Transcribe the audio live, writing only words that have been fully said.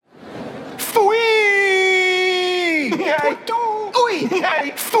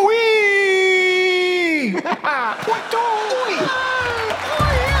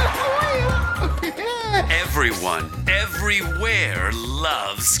Everyone, everywhere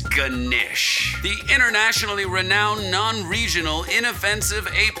loves Ganesh. The internationally renowned, non-regional, inoffensive,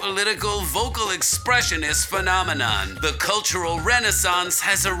 apolitical, vocal expressionist phenomenon. The cultural renaissance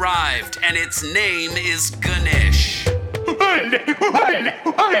has arrived, and its name is Ganesh.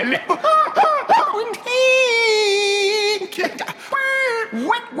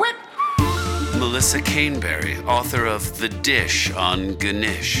 Melissa Caneberry, author of The Dish on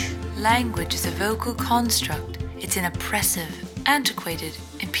Ganesh. Language is a vocal construct. It's an oppressive, antiquated,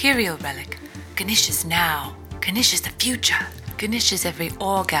 imperial relic. Ganesh is now. Ganesh is the future. Ganesh is every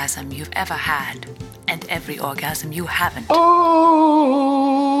orgasm you've ever had, and every orgasm you haven't. Oh!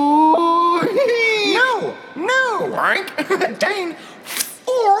 No! Dane!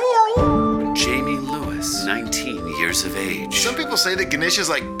 Jamie Lewis, 19 years of age. Some people say that Ganesh is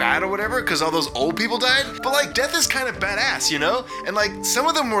like bad or whatever because all those old people died, but like death is kind of badass, you know? And like some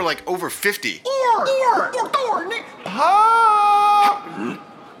of them were like over 50.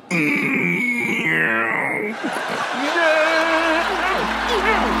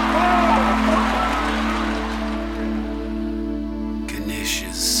 Ganesh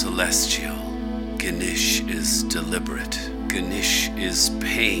is celestial. Ganesh is deliberate. Ganesh is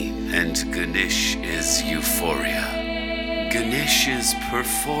pain, and Ganesh is euphoria. Ganesh is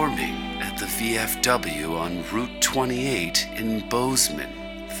performing at the VFW on Route 28 in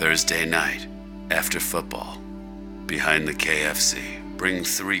Bozeman, Thursday night, after football. Behind the KFC, bring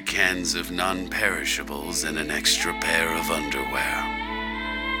 3 cans of non-perishables and an extra pair of underwear.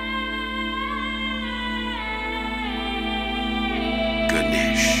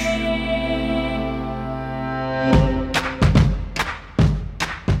 Ganesh.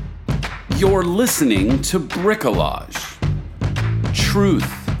 You're listening to Bricolage.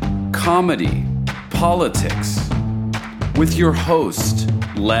 Truth, comedy, politics. With your host,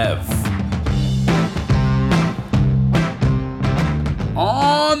 Lev.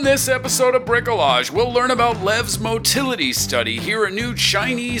 On this episode of Bricolage, we'll learn about Lev's motility study, hear a new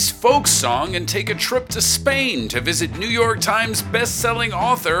Chinese folk song, and take a trip to Spain to visit New York Times best-selling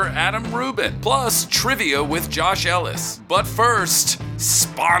author Adam Rubin. Plus, trivia with Josh Ellis. But first,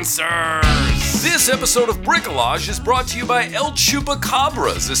 sponsors! This episode of Bricolage is brought to you by El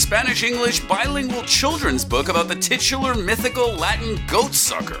Chupacabras, a Spanish-English bilingual children's book about the titular mythical Latin goat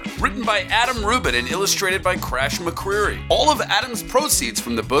sucker, written by Adam Rubin and illustrated by Crash McCreary. All of Adam's proceeds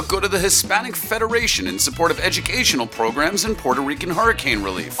from the book go to the Hispanic Federation in support of educational programs and Puerto Rican hurricane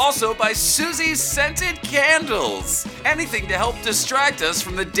relief. Also by Susie's Scented Candles. Anything to help distract us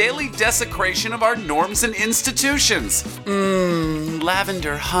from the daily desecration of our norms and institutions.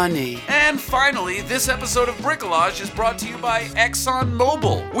 Lavender honey. And finally, this episode of Bricolage is brought to you by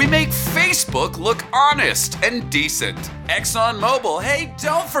ExxonMobil. We make Facebook look honest and decent. ExxonMobil, hey,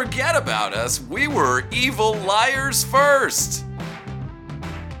 don't forget about us. We were evil liars first.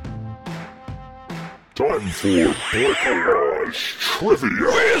 Time for Bricolage Trivia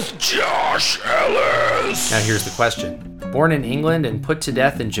with Josh Ellis. Now here's the question. Born in England and put to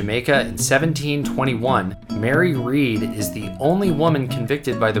death in Jamaica in 1721, Mary Read is the only woman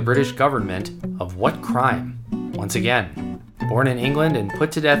convicted by the British government of what crime? Once again. Born in England and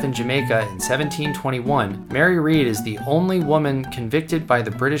put to death in Jamaica in 1721, Mary Read is the only woman convicted by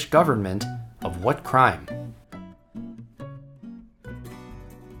the British government of what crime?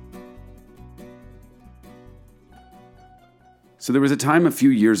 So there was a time a few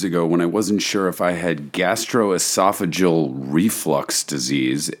years ago when I wasn't sure if I had gastroesophageal reflux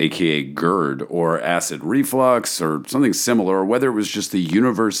disease, aka GERD, or acid reflux, or something similar, or whether it was just the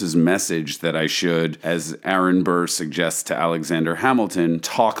universe's message that I should, as Aaron Burr suggests to Alexander Hamilton,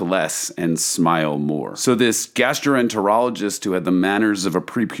 talk less and smile more. So this gastroenterologist who had the manners of a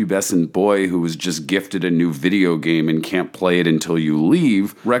prepubescent boy who was just gifted a new video game and can't play it until you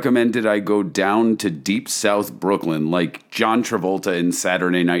leave, recommended I go down to deep South Brooklyn, like John Travolta in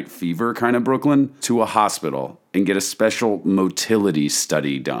Saturday Night Fever kind of Brooklyn, to a hospital and get a special motility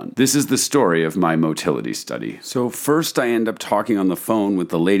study done. This is the story of my motility study. So first I end up talking on the phone with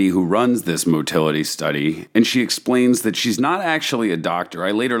the lady who runs this motility study, and she explains that she's not actually a doctor.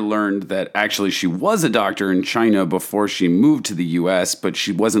 I later learned that actually she was a doctor in China before she moved to the US, but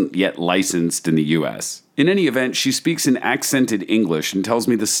she wasn't yet licensed in the US. In any event, she speaks in accented English and tells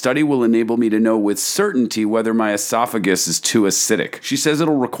me the study will enable me to know with certainty whether my esophagus is too acidic. She says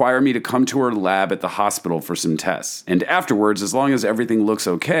it'll require me to come to her lab at the hospital for some tests. And afterwards, as long as everything looks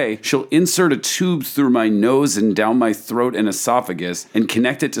okay, she'll insert a tube through my nose and down my throat and esophagus and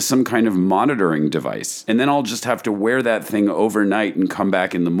connect it to some kind of monitoring device. And then I'll just have to wear that thing overnight and come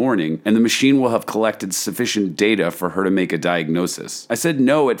back in the morning, and the machine will have collected sufficient data for her to make a diagnosis. I said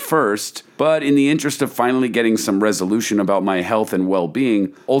no at first, but in the interest of finally getting some resolution about my health and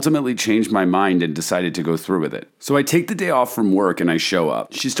well-being, ultimately changed my mind and decided to go through with it. So I take the day off from work and I show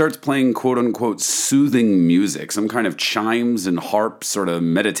up. She starts playing quote-unquote soothing music, some kind of chimes and harp sort of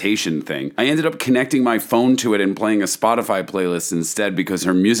meditation thing. I ended up connecting my phone to it and playing a Spotify playlist instead because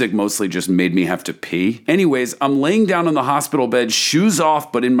her music mostly just made me have to pee. Anyways, I'm laying down on the hospital bed, shoes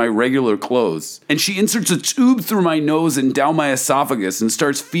off but in my regular clothes, and she inserts a tube through my nose and down my esophagus and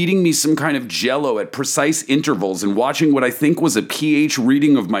starts feeding me some kind of jello at precise intervals and watching what I think was a pH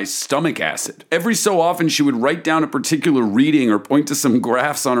reading of my stomach acid. Every so often she would write down a particular reading or point to some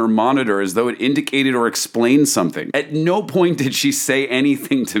graphs on her monitor as though it indicated or explained something. At no point did she say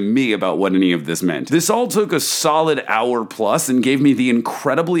anything to me about what any of this meant. This all took a solid hour plus and gave me the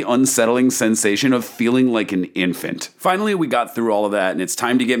incredibly unsettling sensation of feeling like an infant. Finally, we got through all of that and it's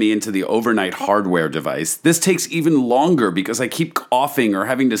time to get me into the overnight hardware device. This takes even longer because I keep coughing or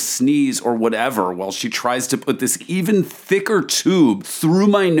having to sneeze or whatever while she tries to put this even thicker tube through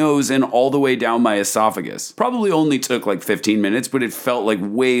my nose and all the way down my esophagus. Probably only took like 15 minutes, but it felt like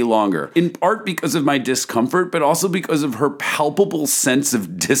way longer. In part because of my discomfort, but also because of her palpable sense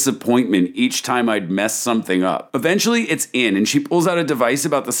of disappointment each time I'd mess something up. Eventually, it's in, and she pulls out a device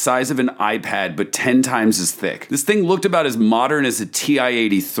about the size of an iPad, but 10 times as thick. This thing looked about as modern as a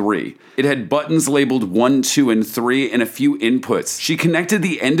TI-83. It had buttons labeled 1, 2, and 3, and a few inputs. She connected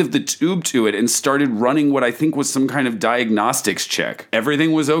the end of the tube to it and started running what I think was some kind of diagnostics check.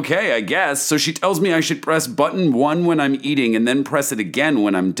 Everything was okay, I guess, so she tells me I should press button 1 when I'm eating and then press it again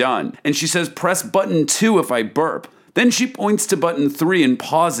when I'm done. And she says press button 2 if I burp. Then she points to button 3 and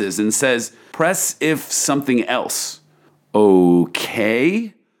pauses and says, press if something else.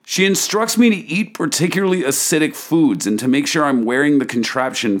 Okay? She instructs me to eat particularly acidic foods and to make sure I'm wearing the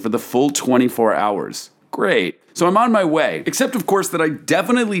contraption for the full 24 hours. Great. So I'm on my way, except of course that I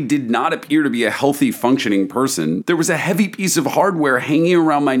definitely did not appear to be a healthy functioning person. There was a heavy piece of hardware hanging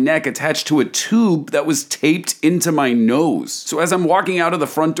around my neck attached to a tube that was taped into my nose. So as I'm walking out of the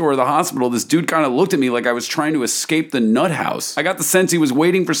front door of the hospital, this dude kind of looked at me like I was trying to escape the nut house. I got the sense he was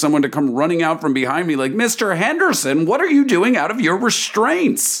waiting for someone to come running out from behind me like, Mr. Henderson, what are you doing out of your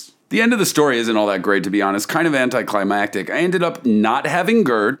restraints? The end of the story isn't all that great, to be honest, kind of anticlimactic. I ended up not having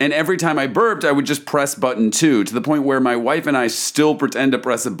GERD, and every time I burped, I would just press button 2, to the point where my wife and I still pretend to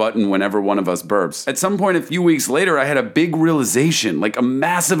press a button whenever one of us burps. At some point a few weeks later, I had a big realization, like a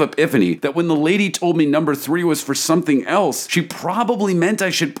massive epiphany, that when the lady told me number 3 was for something else, she probably meant I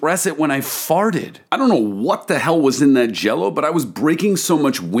should press it when I farted. I don't know what the hell was in that jello, but I was breaking so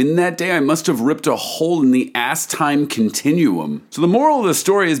much wind that day, I must have ripped a hole in the ass-time continuum. So the moral of the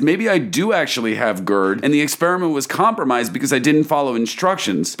story is maybe I do actually have GERD, and the experiment was compromised because I didn't follow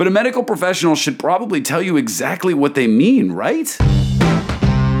instructions. But a medical professional should probably tell you exactly what they mean, right?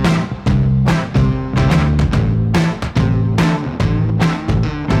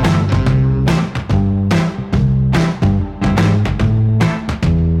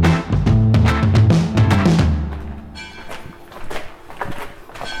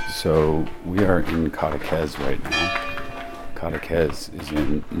 So we are in Cadaqués right now. Cadaqués is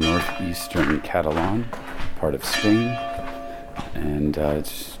in northeastern Catalan, part of Spain, and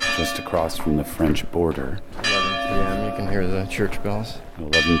it's just across from the French border. 11 p.m. you can hear the church bells. At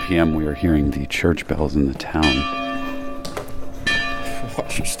 11 p.m. we are hearing the church bells in the town.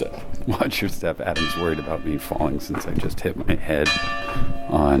 Watch your step. Watch your step. Adam's worried about me falling since I just hit my head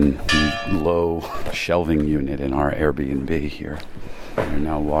on the low shelving unit in our Airbnb here. We're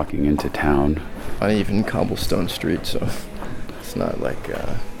now walking into town. Uneven cobblestone street, so it's not like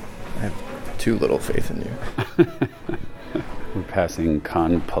I have too little faith in you. We're passing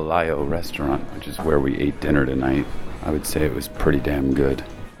Can Palayo restaurant, which is where we ate dinner tonight. I would say it was pretty damn good.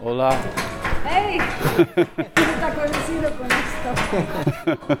 Hola. Hey! Está conocido con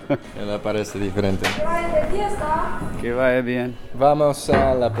esto. Ella parece diferente. Que vaya de fiesta. Que vaya bien. Vamos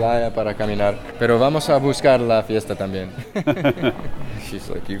a la playa para caminar, pero vamos a buscar la fiesta también. She's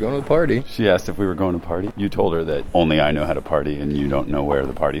like, you going to the party? She asked if we were going to party. You told her that only I know how to party and you don't know where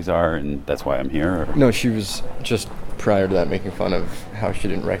the parties are, and that's why I'm here? Or? No, she was just prior to that making fun of how she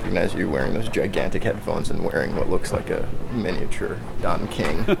didn't recognize you wearing those gigantic headphones and wearing what looks like a miniature Don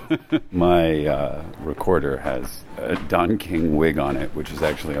King. My recorder has a Don King wig on it, which is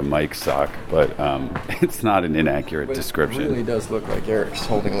actually a mic sock, but it's not an inaccurate description. It really does look like Eric's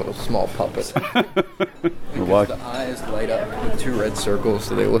holding a little small puppet. The eyes light up with two red circles,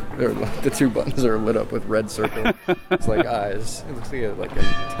 so the two buttons are lit up with red circles. It's like eyes. It looks like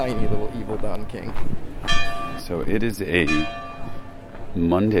a tiny little evil Don King. So it is a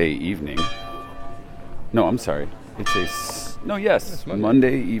Monday evening. No, I'm sorry. It's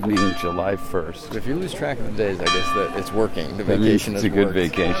Monday evening, July 1st. If you lose track of the days, I guess that it's working. The vacation is a good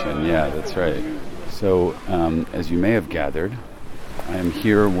vacation. Yeah, that's right. So, as you may have gathered, I am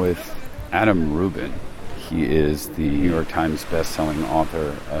here with Adam Rubin. He is the New York Times best-selling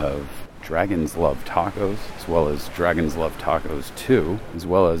author of Dragons Love Tacos, as well as Dragons Love Tacos 2, as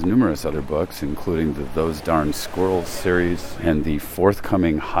well as numerous other books, including the Those Darn Squirrels series and the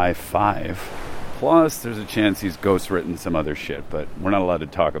forthcoming High Five. Plus, there's a chance he's ghostwritten some other shit, but we're not allowed to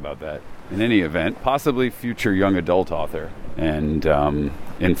talk about that. In any event, possibly future young adult author and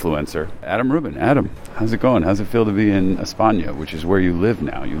influencer, Adam Rubin. Adam, how's it going? How's it feel to be in España, which is where you live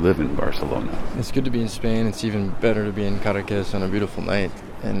now? You live in Barcelona. It's good to be in Spain. It's even better to be in Caracas on a beautiful night.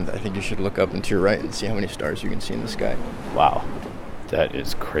 And I think you should look up and to your right and see how many stars you can see in the sky. Wow, that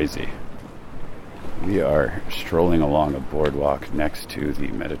is crazy. We are strolling along a boardwalk next to the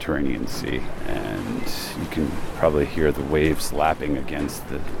Mediterranean Sea, and you can probably hear the waves lapping against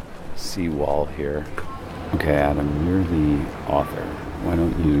the seawall here. Okay, Adam, you're the author. Why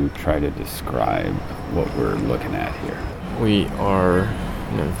don't you try to describe what we're looking at here? We are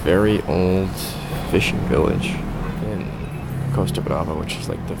in a very old fishing village in Costa Brava, which is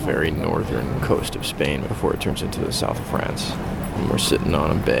like the very northern coast of Spain before it turns into the south of France. And we're sitting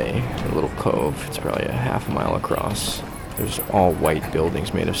on a bay, a little cove. It's probably a half a mile across. There's all white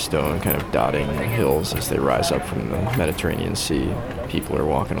buildings made of stone kind of dotting the hills as they rise up from the Mediterranean Sea. People are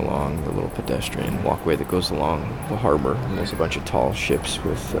walking along the little pedestrian walkway that goes along the harbor. And there's a bunch of tall ships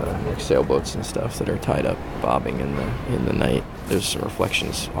with like sailboats and stuff that are tied up, bobbing in the night. There's some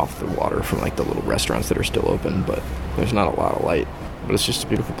reflections off the water from like the little restaurants that are still open, but there's not a lot of light. But it's just a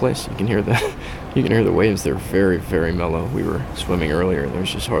beautiful place. You can hear the waves. They're very, very mellow. We were swimming earlier, and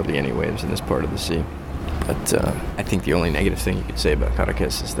there's just hardly any waves in this part of the sea. But I think the only negative thing you could say about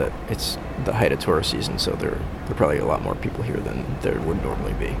Caracas is that it's the height of tourist season, so there are probably a lot more people here than there would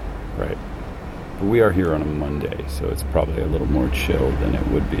normally be. Right. But we are here on a Monday, so it's probably a little more chill than it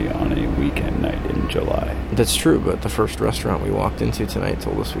would be on a weekend night in July. That's true, but the first restaurant we walked into tonight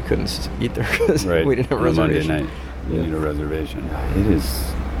told us we couldn't eat there because we didn't have a reservation. Monday night, you need a reservation. It is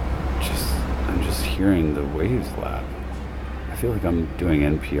just, I'm just hearing the waves lap. I feel like I'm doing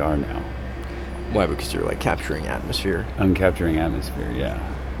NPR now. Why? Because you're like capturing atmosphere. I'm capturing atmosphere, yeah.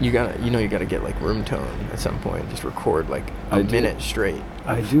 You gotta get like room tone at some point. Just record like a minute straight.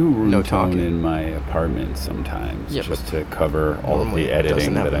 I do room tone in my apartment sometimes, just to cover all of the editing. It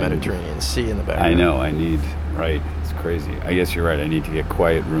doesn't have the Mediterranean Sea in the background. I know. Right. It's crazy. I guess you're right. I need to get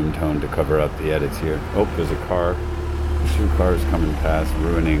quiet room tone to cover up the edits here. Oh, there's a car. 2 cars coming past,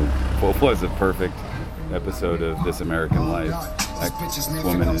 ruining what was a perfect episode of This American Life. That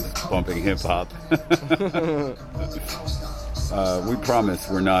woman is bumping hip-hop. We promise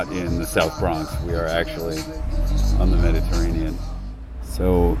we're not in the South Bronx. We are actually on the Mediterranean.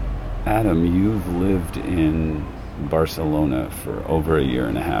 So, Adam, you've lived in Barcelona for over a year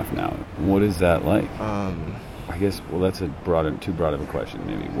and a half now. What is that like? I guess, well, that's too broad of a question,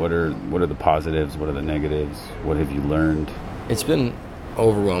 maybe. What are the positives? What are the negatives? What have you learned? It's been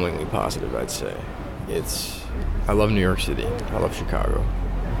overwhelmingly positive, I'd say. I love New York City. I love Chicago.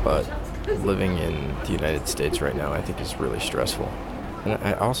 But living in the United States right now, I think is really stressful. And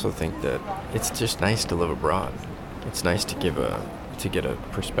I also think that it's just nice to live abroad. It's nice to get a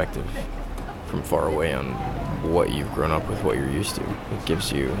perspective from far away on what you've grown up with, what you're used to. It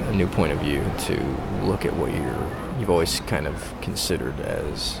gives you a new point of view to look at what you've always kind of considered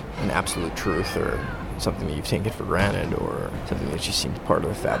as an absolute truth or something that you've taken for granted or something that just seems part of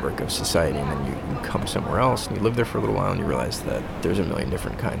the fabric of society, and then you come somewhere else and you live there for a little while and you realize that there's a million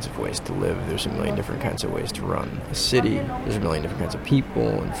different kinds of ways to live, there's a million different kinds of ways to run a city, there's a million different kinds of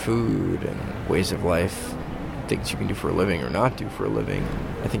people and food and ways of life, things you can do for a living or not do for a living.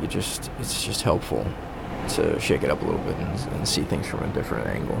 I think it's just helpful to shake it up a little bit and see things from a different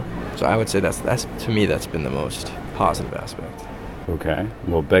angle. So I would say that's to me that's been the most positive aspect. Okay.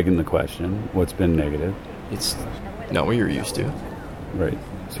 Well, begging the question, what's been negative? It's not what you're used to. Right.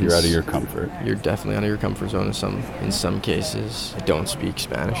 So you're out of your comfort. You're definitely out of your comfort zone in some cases. I don't speak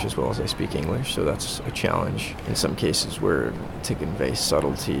Spanish as well as I speak English, so that's a challenge. In some cases where to convey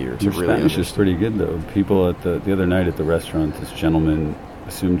subtlety or to Your really Spanish is pretty good, though. People at the other night at the restaurant, this gentleman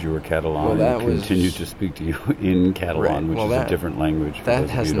assumed you were Catalan and continued to speak to you in Catalan, which is a different language. That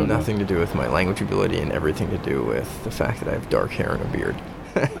has nothing to do with my language ability and everything to do with the fact that I have dark hair and a beard.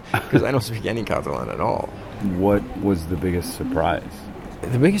 Because I don't speak any Catalan at all. What was the biggest surprise?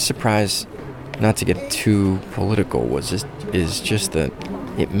 The biggest surprise, not to get too political, is just that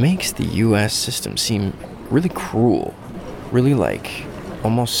it makes the U.S. system seem really cruel, really like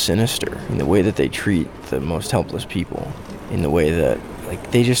almost sinister in the way that they treat the most helpless people, in the way that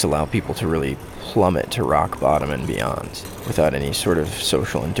like they just allow people to really plummet to rock bottom and beyond without any sort of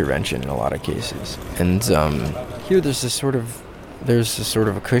social intervention in a lot of cases. And here there's this sort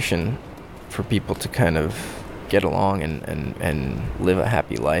of a cushion for people to kind of get along and live a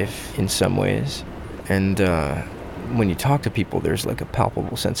happy life in some ways. And when you talk to people, there's like a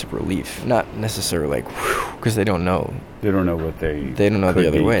palpable sense of relief. Not necessarily like, because they don't know. They don't know what they don't know the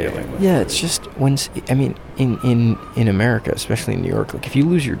other way. Yeah, it's just in America, especially in New York, like if you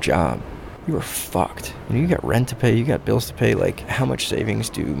lose your job, you are fucked. You got rent to pay, you got bills to pay. Like, how much savings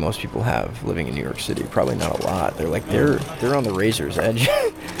do most people have living in New York City? Probably not a lot. They're like they're on the razor's edge.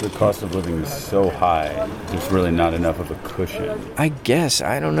 The cost of living is so high. There's really not enough of a cushion. I guess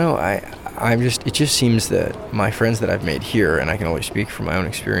I don't know. It just seems that my friends that I've made here, and I can only speak from my own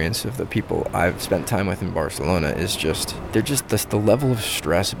experience of the people I've spent time with in Barcelona, is the level of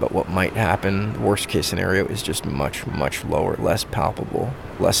stress about what might happen. The worst case scenario is just much, much lower, less palpable,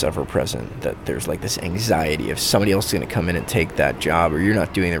 less ever present. That there's like this anxiety of somebody else is going to come in and take that job, or you're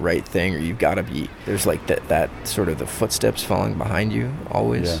not doing the right thing, or you've got to be. There's like that sort of the footsteps falling behind you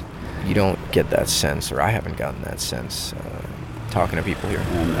always. Yeah. You don't get that sense, or I haven't gotten that sense. Talking to people here.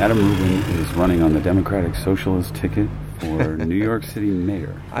 Adam Rubin is running on the Democratic Socialist ticket for New York City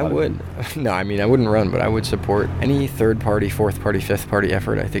mayor. I would. No, I mean, I wouldn't run, but I would support any third party, fourth party, fifth party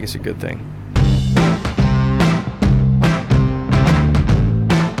effort. I think it's a good thing.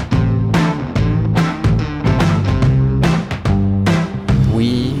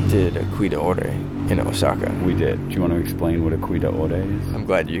 We did a Cuida Ore in Osaka. We did. Do you want to explain what a Cuida Ore is? I'm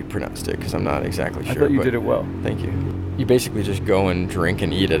glad you pronounced it, because I'm not exactly sure. I thought you did it well. Thank you. You basically just go and drink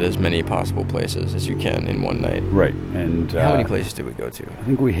and eat at as many possible places as you can in one night. Right. And how many places did we go to? I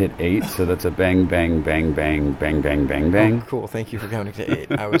think we hit 8, so that's a bang, bang, bang, bang, bang, bang, bang, bang. Oh, cool. Thank you for counting to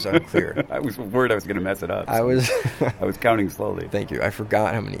 8. I was unclear. I was worried I was going to mess it up. I was counting slowly. Thank you. I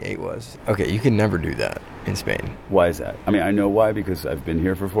forgot how many 8 was. Okay, you can never do that in Spain. Why is that? I mean, I know why, because I've been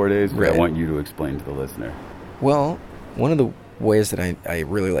here for 4 days, but I want you to explain to the listener. Well, one of the ways that I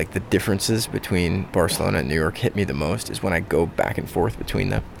really like the differences between Barcelona and New York hit me the most is when I go back and forth between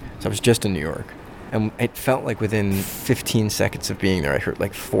them. So I was just in New York, and it felt like within 15 seconds of being there, I heard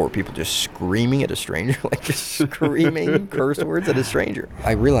like 4 people just screaming at a stranger, like just screaming curse words at a stranger.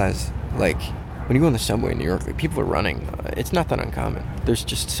 I realized, like, when you go on the subway in New York, like, people are running. It's not that uncommon. There's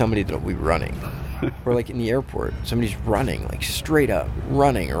just somebody that'll be running. Or like in the airport, somebody's running, like straight up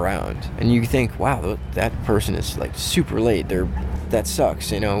running around, and you think, wow, that person is like super late. That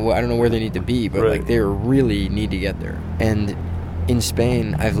sucks, you know. I don't know where they need to be, but like they really need to get there. And in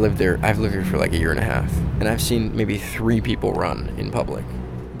Spain, I've lived here for like a year and a half, and I've seen maybe 3 people run in public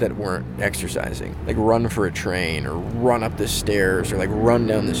that weren't exercising, like run for a train or run up the stairs or like run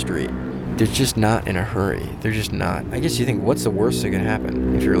down the street. They're just not in a hurry. They're just not. I guess you think, what's the worst that can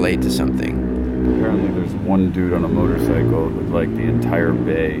happen if you're late to something? Apparently there's one dude on a motorcycle with like the entire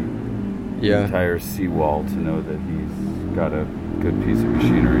bay, the entire seawall, to know that he's got a good piece of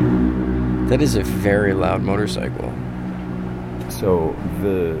machinery. That is a very loud motorcycle. So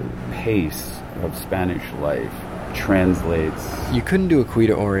the pace of Spanish life translates... You couldn't do a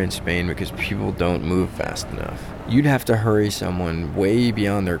Cuida Ore in Spain because people don't move fast enough. You'd have to hurry someone way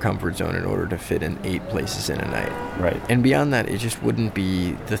beyond their comfort zone in order to fit in 8 places in a night. Right. And beyond that, it just wouldn't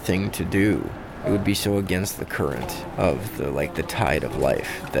be the thing to do. It would be so against the current of the tide of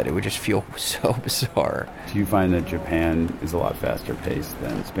life that it would just feel so bizarre. Do you find that Japan is a lot faster paced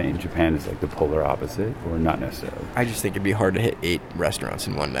than Spain? Japan is like the polar opposite, or not necessarily? I just think it'd be hard to hit 8 restaurants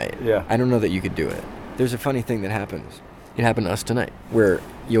in one night. Yeah. I don't know that you could do it. There's a funny thing that happens. It happened to us tonight, where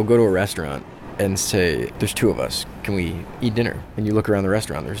you'll go to a restaurant and say, there's 2 of us, can we eat dinner? And you look around the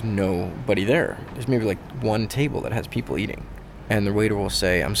restaurant, there's nobody there. There's maybe like 1 table that has people eating. And the waiter will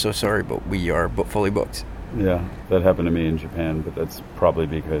say, I'm so sorry, but we are fully booked. Yeah, that happened to me in Japan, but that's probably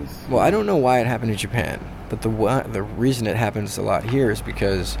because... Well, I don't know why it happened in Japan, but the reason it happens a lot here is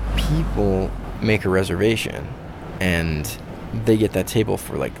because people make a reservation, and they get that table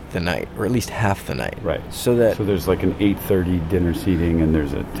for like the night, or at least half the night. Right. So there's like an 8:30 dinner seating and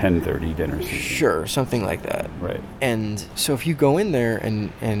there's a 10:30 dinner seating. Sure, something like that. Right. And so if you go in there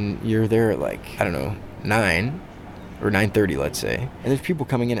and you're there at like, I don't know, 9 or 9:30, let's say, and there's people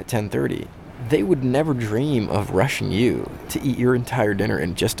coming in at 10:30, they would never dream of rushing you to eat your entire dinner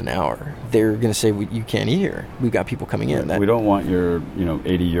in just an hour. They're going to say, you can't eat here. We've got people coming in. We don't want your,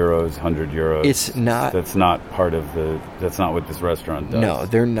 80 euros, 100 euros. It's not. That's not that's not what this restaurant does. No,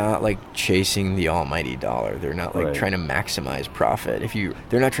 they're not like chasing the almighty dollar. They're not like trying to maximize profit.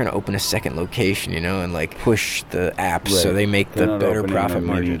 They're not trying to open a second location, and like push the apps so they make the better profit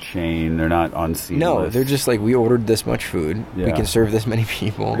margin. Chain. They're not on Seamless. No, they're just like, we ordered this much food. Yeah. We can serve this many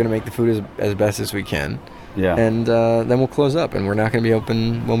people. We're going to make the food as best as we can. Yeah. And then we'll close up, and we're not going to be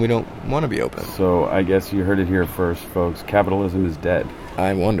open when we don't want to be open. So I guess you heard it here first, folks. Capitalism is dead.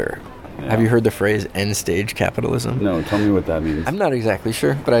 I wonder. Yeah. Have you heard the phrase end stage capitalism? No, tell me what that means. I'm not exactly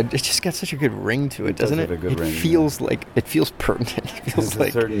sure, but it just got such a good ring to it, doesn't it? It feels like it feels pertinent. It feels like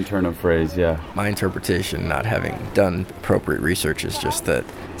a certain turn of phrase, yeah. My interpretation, not having done appropriate research, is just that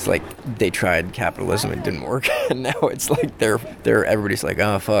it's like they tried capitalism, it didn't work, and now it's like everybody's like,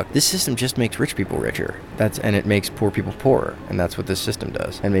 oh fuck, this system just makes rich people richer. And it makes poor people poorer, and that's what this system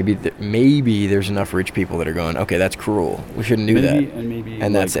does. And maybe there's enough rich people that are going, okay, that's cruel. We shouldn't do that.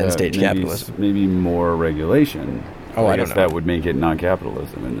 And that's end stage capitalism. Maybe more regulation. Oh, I guess don't know. That would make it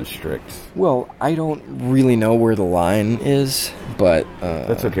non-capitalism in the strict. Well, I don't really know where the line is, but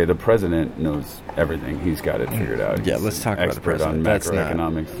that's okay. The president knows everything. He's got it figured out. Yeah, let's talk about the president. On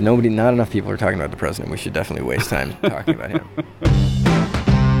macroeconomics. Not enough people are talking about the president. We should definitely waste time talking about him.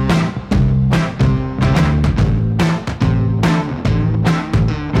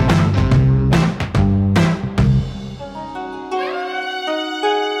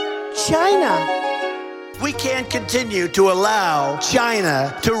 China. We can't continue to allow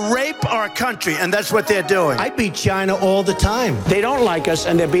China to rape our country, and that's what they're doing. I beat China all the time. They don't like us,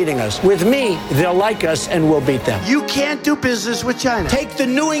 and they're beating us. With me, they'll like us, and we'll beat them. You can't do business with China. Take the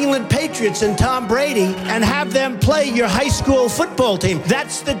New England Patriots and Tom Brady and have them play your high school football team.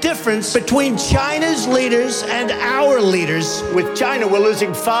 That's the difference between China's leaders and our leaders. With China, we're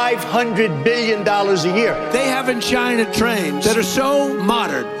losing $500 billion a year. They have in China trains that are so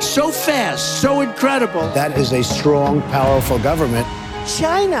modern, so fast, so incredible. That is a strong, powerful government.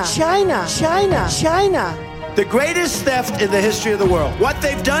 China. The greatest theft in the history of the world. What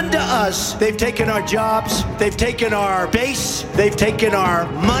they've done to us, they've taken our jobs, they've taken our base, they've taken our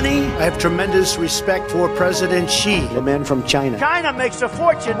money. I have tremendous respect for President Xi, the man from China. China makes a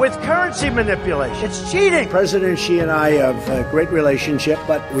fortune with currency manipulation. It's cheating. President Xi and I have a great relationship,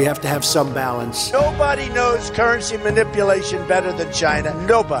 but we have to have some balance. Nobody knows currency manipulation better than China.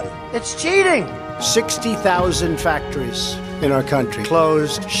 Nobody. It's cheating. 60,000 factories in our country.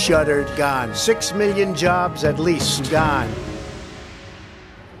 Closed, shuttered, gone. 6 million jobs at least gone.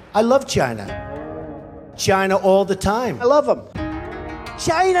 I love China. China all the time. I love them.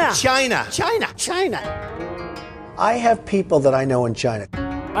 China. I have people that I know in China.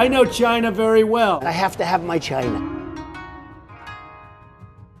 I know China very well. I have to have my China.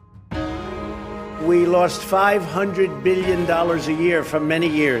 We lost $500 billion a year for many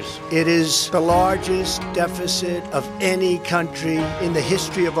years. It is the largest deficit of any country in the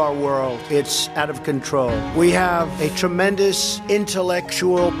history of our world. It's out of control. We have a tremendous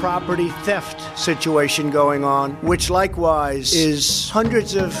intellectual property theft situation going on, which likewise is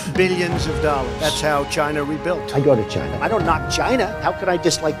hundreds of billions of dollars. That's how China rebuilt. I go to China. I don't knock China. How could I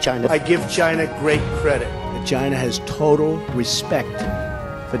dislike China? I give China great credit. China has total respect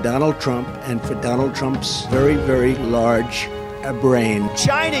for Donald Trump and for Donald Trump's very, very large brain.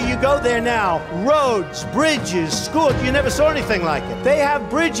 China, you go there now, roads, bridges, schools, you never saw anything like it. They have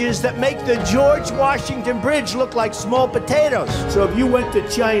bridges that make the George Washington Bridge look like small potatoes. So if you went to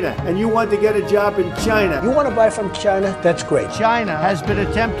China and you wanted to get a job in China, you want to buy from China, that's great. China has been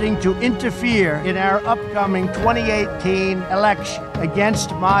attempting to interfere in our upcoming 2018 election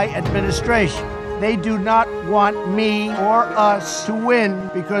against my administration. They do not want me or us to win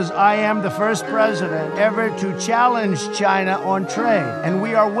because I am the first president ever to challenge China on trade. And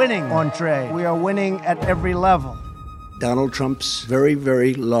we are winning on trade. We are winning at every level. Donald Trump's very,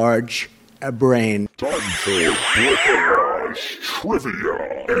 very large brain. Time for Bricolage Trivia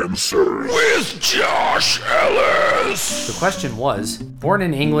Answers with Josh Ellis. The question was, born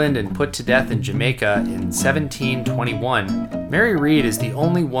in England and put to death in Jamaica in 1721, Mary Read is the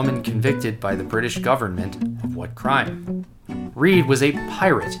only woman convicted by the British government of what crime? Read was a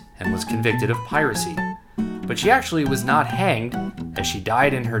pirate and was convicted of piracy, but she actually was not hanged, as she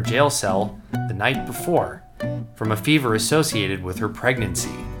died in her jail cell the night before from a fever associated with her pregnancy.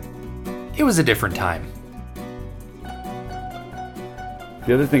 It was a different time.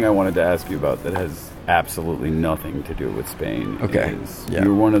 The other thing I wanted to ask you about that has absolutely nothing to do with Spain is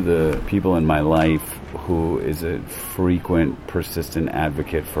you're one of the people in my life who is a frequent, persistent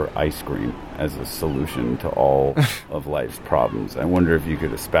advocate for ice cream as a solution to all of life's problems. I wonder if you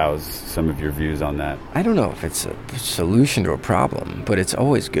could espouse some of your views on that. I don't know if it's a solution to a problem, but it's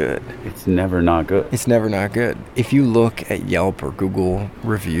always good. It's never not good. It's never not good. If you look at Yelp or Google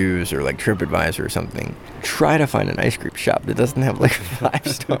reviews or like TripAdvisor or something, try to find an ice cream shop that doesn't have like 5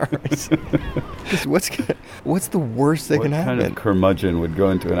 stars. What's the worst that can happen? What kind of curmudgeon would go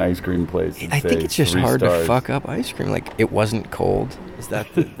into an ice cream place and I say think it's just 3 hard stars? to fuck up ice cream. Like, it wasn't cold.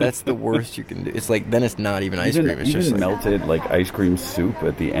 That's the worst you can do. It's like, then it's not even ice cream. It's just like melted like ice cream soup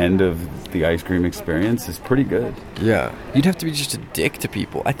at the end of the ice cream experience is pretty good. Yeah. You'd have to be just a dick to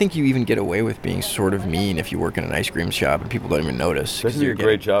people. I think you even get away with being sort of mean if you work in an ice cream shop and people don't even notice. That's a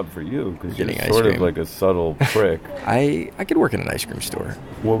great job for you because you're getting sort ice of cream. like a subtle prick. I could work in an ice cream store.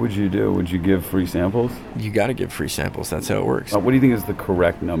 What would you do? Would you give free samples? You got to give free samples. That's how it works. What do you think is the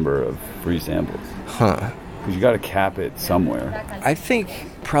correct number of free samples? Huh. Because you got to cap it somewhere. I think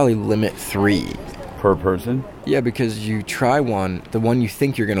probably limit 3. Per person? Yeah, because you try one, the one you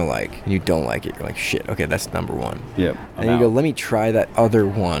think you're going to like, and you don't like it. You're like, shit, okay, that's number 1. Yep. And you go, let me try that other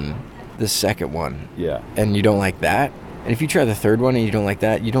one, the second one. Yeah. And you don't like that. And if you try the third one and you don't like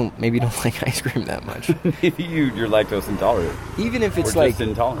that, maybe you don't like ice cream that much. Maybe you're lactose intolerant. Even if it's or like just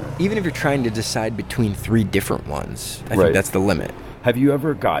intolerant. Even if you're trying to decide between 3 different ones, I think that's the limit. Have you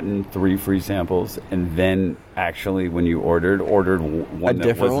ever gotten 3 free samples and then actually, when you ordered one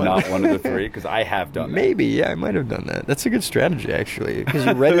that was not one of the 3? Because I have done that. Maybe, yeah, I might have done that. That's a good strategy, actually, because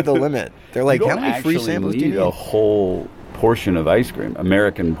you read the limit. They're like, how many free samples do you need? A whole portion of ice cream,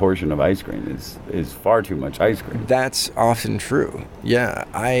 American portion of ice cream is far too much ice cream. That's often true. Yeah,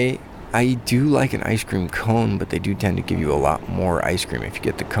 I do like an ice cream cone, but they do tend to give you a lot more ice cream if you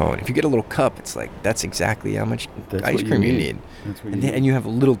get the cone. If you get a little cup, it's like, that's exactly how much ice cream you need. And you have a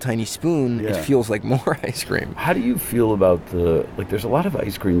little tiny spoon, it feels like more ice cream. How do you feel about there's a lot of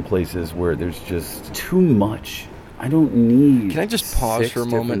ice cream places where there's just too much. I don't need. Can I just pause for a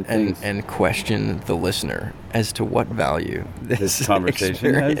moment and question the listener as to what value this conversation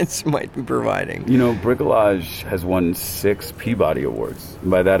experience might be providing? You know, Bricolage has won 6 Peabody Awards. And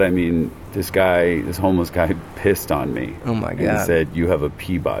by that I mean this homeless guy pissed on me. Oh my God. And said, you have a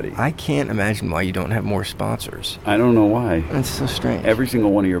Peabody. I can't imagine why you don't have more sponsors. I don't know why. That's so strange. Every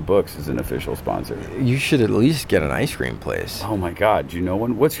single one of your books is an official sponsor. You should at least get an ice cream place. Oh my God, do you know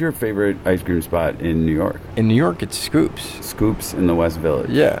one? What's your favorite ice cream spot in New York? In New York, it's Scoops. Scoops in the West Village.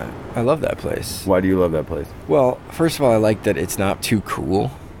 Yeah, I love that place. Why do you love that place? Well, first of all, I like that it's not too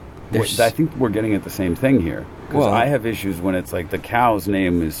cool. I think we're getting at the same thing here. Because I have issues when it's like the cow's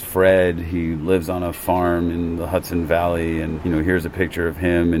name is Fred. He lives on a farm in the Hudson Valley. And, here's a picture of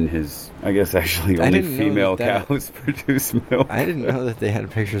him and his, I guess actually only female cows produce milk. I didn't know that they had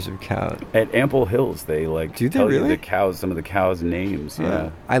pictures of cows. At Ample Hills, they tell really? you some of the cows' names.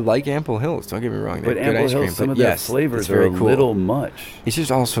 Yeah. I like Ample Hills, don't get me wrong. But Ample Hills, some of their flavors are a little much. It's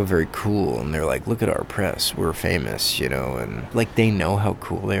just also very cool. And they're like, look at our press. We're famous, and like they know how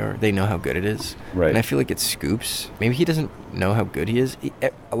cool they are. They know how good it is. Right. And I feel like it's Scoops. Maybe he doesn't know how good he is.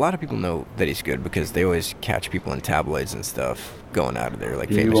 A lot of people know that he's good because they always catch people in tabloids and stuff going out of there, like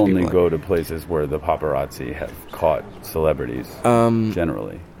famous people. You only go to places where the paparazzi have caught celebrities,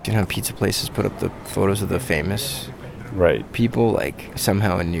 generally. Do you know how pizza places put up the photos of the famous people? Like,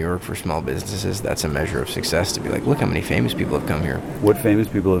 somehow in New York for small businesses, that's a measure of success to be like, look how many famous people have come here. What famous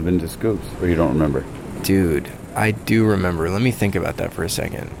people have been to Scoops? Or you don't remember? Dude, I do remember. Let me think about that for a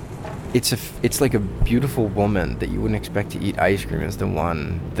second. It's like a beautiful woman that you wouldn't expect to eat ice cream is the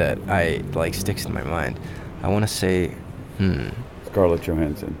one that sticks in my mind. I want to say, Scarlett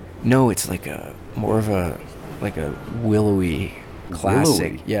Johansson. No, it's like more of a willowy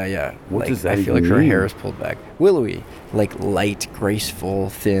classic. Willowy? Yeah. What does that I feel even like her mean? hair is pulled back. Willowy, like light, graceful,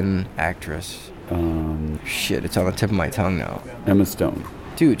 thin actress. Shit, it's on the tip of my tongue now. Emma Stone.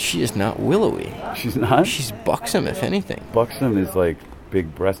 Dude, she is not willowy. She's not? She's buxom, if anything. Buxom is like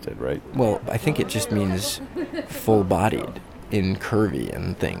big-breasted, right? Well, I think it just means full-bodied and curvy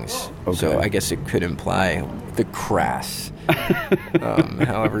and things. Okay. So I guess it could imply the crass.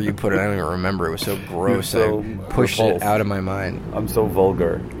 However you put it, I don't even remember. It was so gross. I pushed it out of my mind. I'm so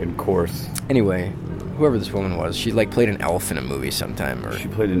vulgar and coarse. Anyway, whoever this woman was, she played an elf in a movie sometime. Or she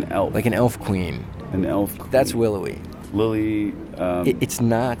played an elf? Like an elf queen. An elf queen. That's willowy. Lily, it's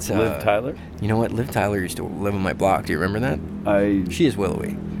not Liv Tyler? You know what? Liv Tyler used to live on my block. Do you remember that? She is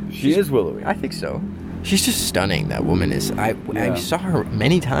willowy. She is willowy? I think so. She's just stunning. That woman is. I saw her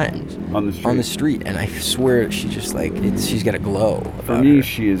many times on the street, and I swear she just like she's got a glow. For me,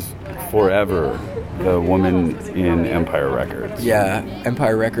 she is forever the woman in Empire Records. Yeah,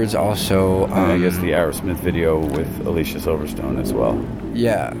 Empire Records also. I guess the Aerosmith video with Alicia Silverstone as well.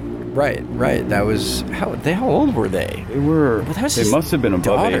 Yeah. Right. That was how old were they? They were. Well, they must have been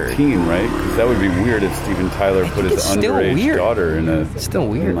above 18, right? Because that would be weird if Steven Tyler put his underage daughter in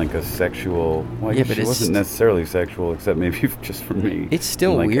in like a sexual. Well, yeah, but she wasn't necessarily sexual, except maybe just for me. It's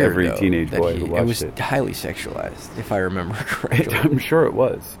still like weird. Every teenage boy who watched it was highly sexualized, if I remember correctly. I'm sure it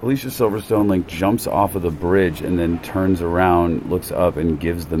was. Alicia Silverstone like jumps off of the bridge and then turns around, looks up, and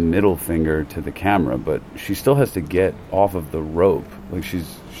gives the middle finger to the camera, but she still has to get off of the rope. Like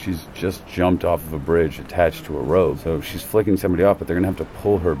she's just jumped off of a bridge attached to a rope. So she's flicking somebody off, but they're going to have to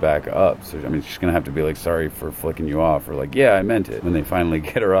pull her back up. So, I mean, she's going to have to be like, sorry for flicking you off. Or like, yeah, I meant it. When they finally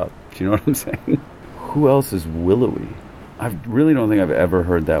get her up. Do you know what I'm saying? Who else is willowy? I really don't think I've ever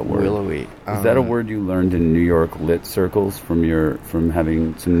heard that word. Willowy. Is that a word you learned in New York lit circles from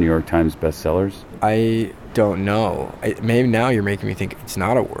having some New York Times bestsellers? I don't know. Maybe now you're making me think it's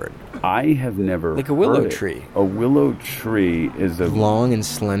not a word. I have never like a willow heard tree. A willow tree is a long and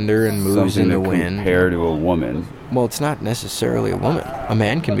slender and moves in the wind. Compared to a woman. Well, it's not necessarily a woman. A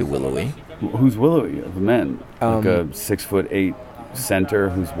man can be willowy. Who's willowy of the men? Like a 6'8" center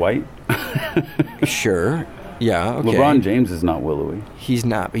who's white. Sure. Yeah. Okay. LeBron James is not willowy. He's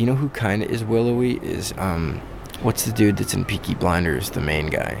not. But you know who kind of is willowy is what's the dude that's in Peaky Blinders? The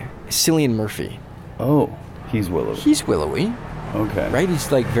main guy, Cillian Murphy. Oh, he's willowy. He's willowy. Okay. Right?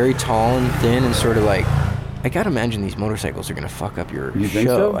 He's like very tall and thin and sort of like. I gotta imagine these motorcycles are gonna fuck up your You think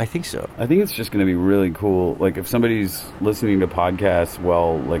show. so? I think so. I think it's just gonna be really cool. Like if somebody's listening to podcasts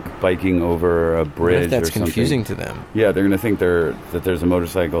while like biking over a bridge, What if that's or something, confusing to them? Yeah, they're gonna think that there's a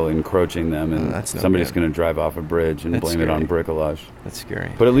motorcycle encroaching them, and that's no somebody's good. gonna drive off a bridge and That's blame it on bricolage. That's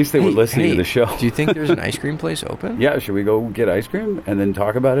scary. But at least they were listening hey, to the show. Do you think there's an ice cream place open? Yeah, should we go get ice cream and then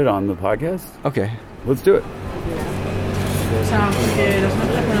talk about it on the podcast? Okay. Let's do it.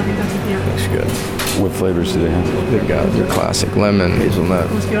 Looks good. What flavors do they have? They've got your classic lemon, hazelnut,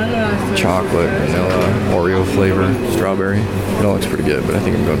 chocolate, vanilla, Oreo flavor, strawberry. It all looks pretty good, but I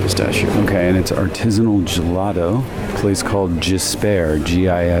think I'm going pistachio. Okay, and it's artisanal gelato. A place called Gispert,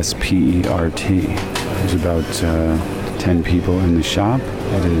 Gispert. There's about 10 people in the shop.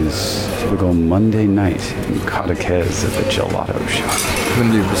 It is typical Monday night in Cadaqués at the gelato shop. I'm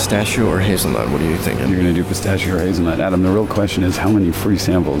going to do pistachio or hazelnut. What are you thinking? You're going to do pistachio or hazelnut. Adam, the real question is how many free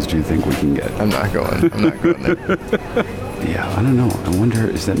samples do you think we can get? I'm not going there. Yeah, I don't know. I wonder,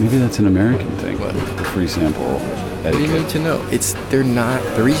 maybe that's an American thing? What? The free sample What do you need to know? They're not,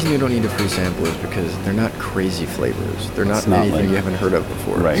 the reason you don't need a free sample is because they're not crazy flavors. They're not anything you haven't heard of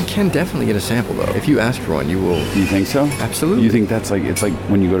before. Right. You can definitely get a sample though. If you ask for one, you will. You think so? Absolutely. You think that's like, it's like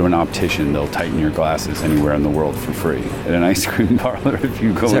when you go to an optician, they'll tighten your glasses anywhere in the world for free. At an ice cream parlor, if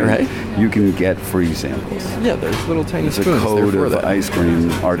you go Is that in, right? you can get free samples. Yeah, there's little tiny It's a spoons. code They're for of that. ice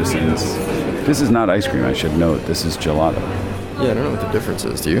cream artisans. This is not ice cream, I should note. This is gelato. Yeah, I don't know what the difference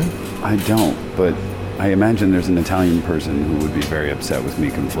is. Do you? I don't, but I imagine there's an Italian person who would be very upset with me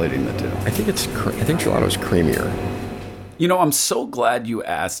conflating the two. I think gelato is creamier. You know, I'm so glad you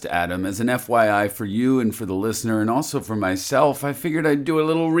asked, Adam. As an FYI for you and for the listener and also for myself, I figured I'd do a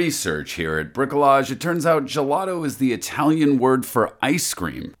little research here at Bricolage. It turns out gelato is the Italian word for ice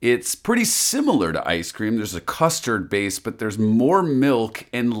cream. It's pretty similar to ice cream. There's a custard base, but there's more milk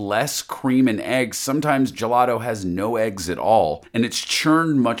and less cream and eggs. Sometimes gelato has no eggs at all, and it's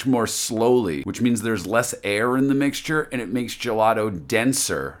churned much more slowly, which means there's less air in the mixture, and it makes gelato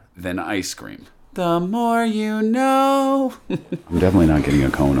denser than ice cream. The more you know. I'm definitely not getting a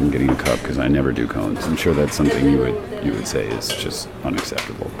cone. I'm getting a cup because I never do cones. I'm sure that's something you would say is just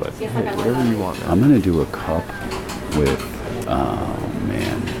unacceptable. But whatever you want. I'm gonna do a cup with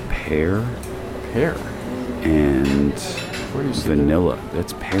pear. Pear. And vanilla.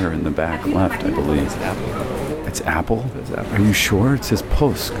 That's pear in the back left, I believe. It's apple. It's apple? It's apple. Are you sure? It says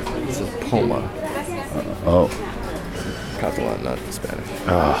Posk. It says Poma. Catalan, not Spanish.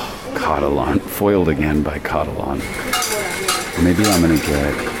 Oh, Catalan. Foiled again by Catalan. Maybe I'm going to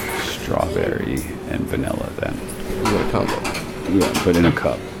get strawberry and vanilla then. You want a combo? Yeah, but in a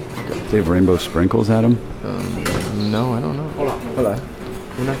cup. Do they have rainbow sprinkles, Adam? No, I don't know. Hola.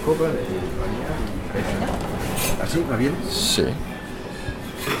 Una copa. ¿Así va bien? Sí.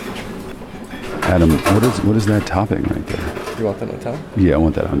 Adam, what is that topping right there? You want that on top? Yeah, I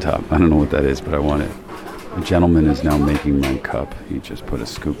want that on top. I don't know what that is, but I want it. A gentleman is now making my cup. He just put a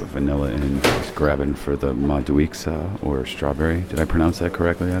scoop of vanilla in. He's grabbing for the Maduixa or strawberry. Did I pronounce that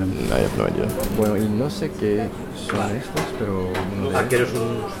correctly, Adam? I have no idea. Bueno, y no sé qué son estos, pero...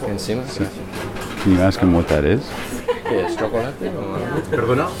 Encima. Can you ask him what that is? ¿Qué es chocolate o...?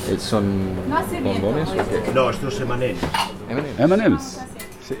 ¿Perdona? ¿Son bombones o qué? No, estos es M&M's. M&M's.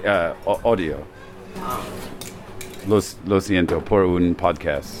 Sí, audio. Lo siento por un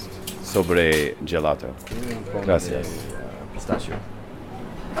podcast sobre gelato. Gracias. Pistachio.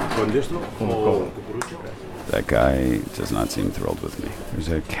 ¿Con esto o cucurucho? That guy does not seem thrilled with me. There's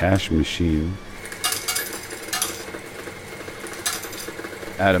a cash machine.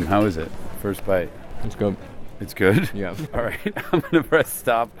 Adam, how is it? First bite. It's good. It's good? Yeah. All right, I'm going to press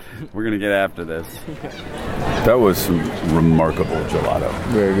stop. We're going to get after this. That was some remarkable gelato.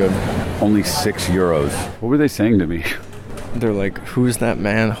 Very good. Only €6. What were they saying to me? They're like, who's that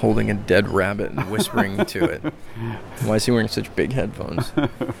man holding a dead rabbit and whispering to it? Why is he wearing such big headphones?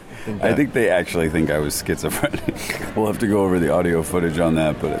 I think they actually think I was schizophrenic. We'll have to go over the audio footage on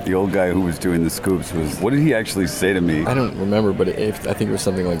that, but the old guy who was doing the scoops was... What did he actually say to me? I don't remember, but I think it was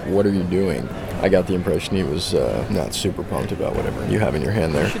something like, what are you doing? I got the impression he was not super pumped about whatever you have in your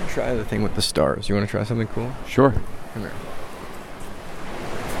hand there. You should try the thing with the stars. You want to try something cool? Sure. Come here.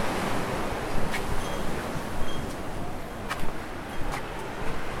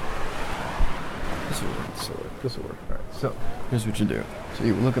 This will work. All right. So here's what you do. So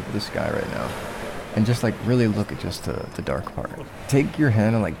you look up at the sky right now, and just like really look at just the dark part. Take your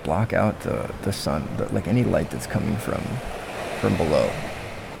hand and like block out the sun, like any light that's coming from below,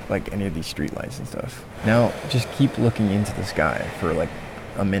 like any of these street lights and stuff. Now just keep looking into the sky for like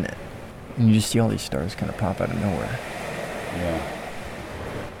a minute, and you just see all these stars kind of pop out of nowhere. Yeah.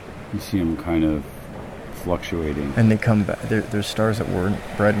 You see them kind of fluctuating. And they come back. There's stars that weren't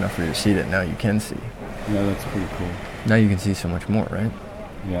bright enough for you to see that now you can see. Yeah, that's pretty cool. Now you can see so much more, right?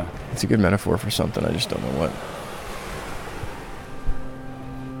 Yeah. It's a good metaphor for something, I just don't know what.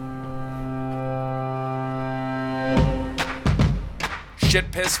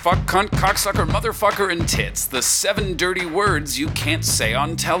 Shit, piss, fuck, cunt, cocksucker, motherfucker, and tits. The 7 dirty words you can't say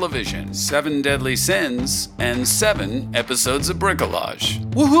on television. 7 deadly sins, and 7 episodes of Bricolage.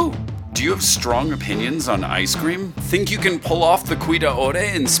 Woohoo! Do you have strong opinions on ice cream? Think you can pull off the Cuida Ore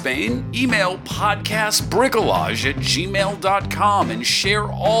in Spain? Email podcastbricolage@gmail.com and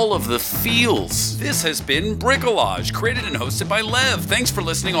share all of the feels. This has been Bricolage, created and hosted by Lev. Thanks for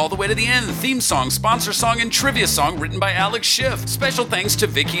listening all the way to the end. Theme song, sponsor song, and trivia song written by Alex Schiff. Special thanks to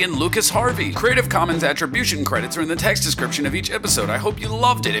Vicky and Lucas Harvey. Creative Commons attribution credits are in the text description of each episode. I hope you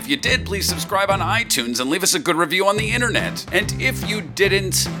loved it. If you did, please subscribe on iTunes and leave us a good review on the internet. And if you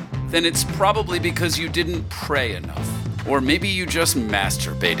didn't, then it's probably because you didn't pray enough. Or maybe you just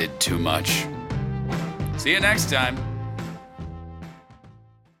masturbated too much. See you next time.